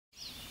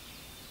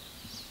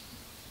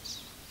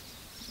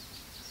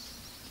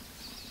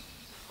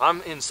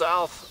I'm in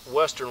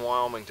southwestern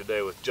Wyoming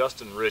today with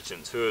Justin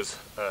Richens, who is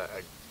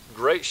a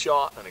great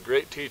shot and a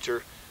great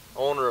teacher,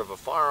 owner of a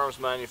firearms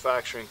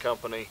manufacturing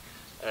company,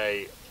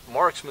 a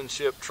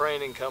marksmanship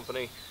training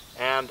company,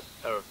 and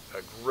a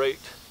great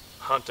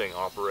hunting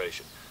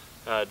operation.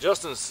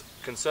 Justin's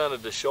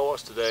consented to show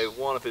us today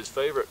one of his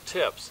favorite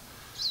tips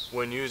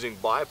when using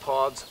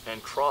bipods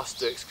and cross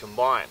sticks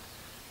combined.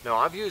 Now,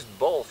 I've used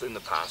both in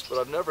the past, but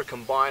I've never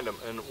combined them,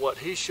 and what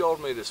he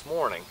showed me this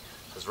morning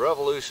has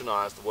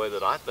revolutionized the way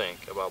that I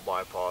think about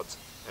bipods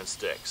and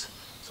sticks.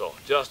 So,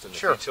 Justin,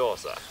 if you'd show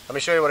us that. Let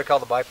me show you what I call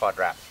the bipod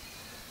wrap.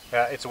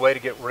 It's a way to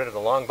get rid of the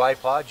long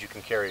bipods. You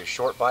can carry a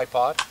short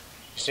bipod.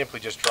 You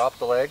simply just drop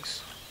the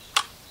legs,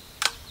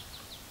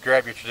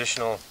 grab your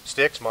traditional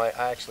sticks. I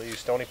actually use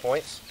stony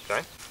points.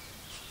 Okay.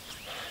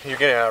 You're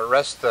going to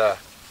rest the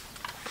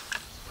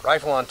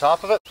rifle on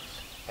top of it,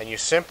 and you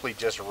simply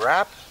just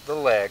wrap the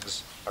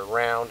legs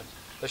around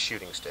the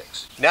shooting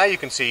sticks. Now you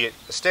can see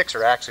the sticks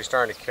are actually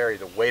starting to carry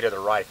the weight of the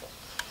rifle.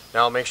 Now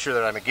I'll make sure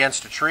that I'm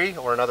against a tree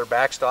or another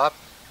backstop,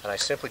 and I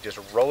simply just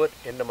roll it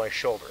into my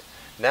shoulder.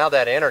 Now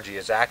that energy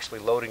is actually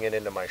loading it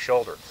into my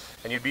shoulder,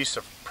 and you'd be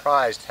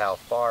surprised how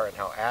far and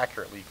how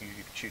accurately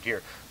you can shoot here.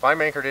 If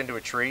I'm anchored into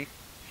a tree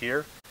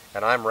here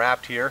and I'm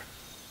wrapped here,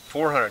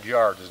 400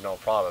 yards is no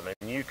problem,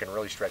 and you can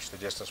really stretch the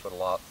distance with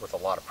a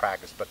lot of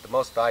practice. But the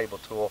most valuable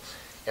tool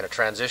in a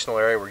transitional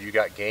area where you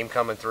got game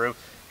coming through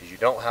is you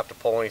don't have to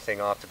pull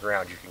anything off the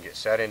ground. You can get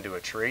set into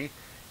a tree,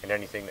 and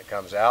anything that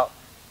comes out,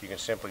 you can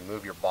simply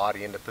move your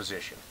body into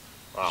position.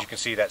 Wow. As you can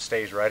see, that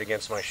stays right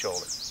against my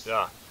shoulder.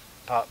 Yeah.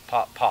 Pop,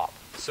 pop, pop.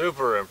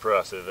 Super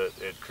impressive.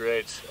 It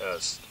creates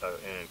an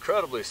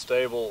incredibly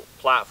stable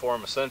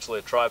platform, essentially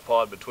a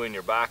tripod between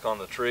your back on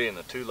the tree and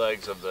the two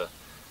legs of the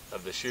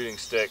shooting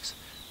sticks,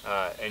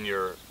 and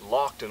you're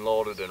locked and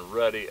loaded and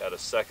ready at a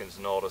second's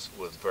notice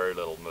with very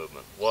little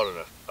movement. What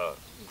a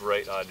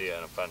great idea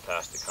and a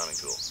fantastic hunting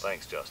tool.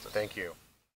 Thanks, Justin. Thank you.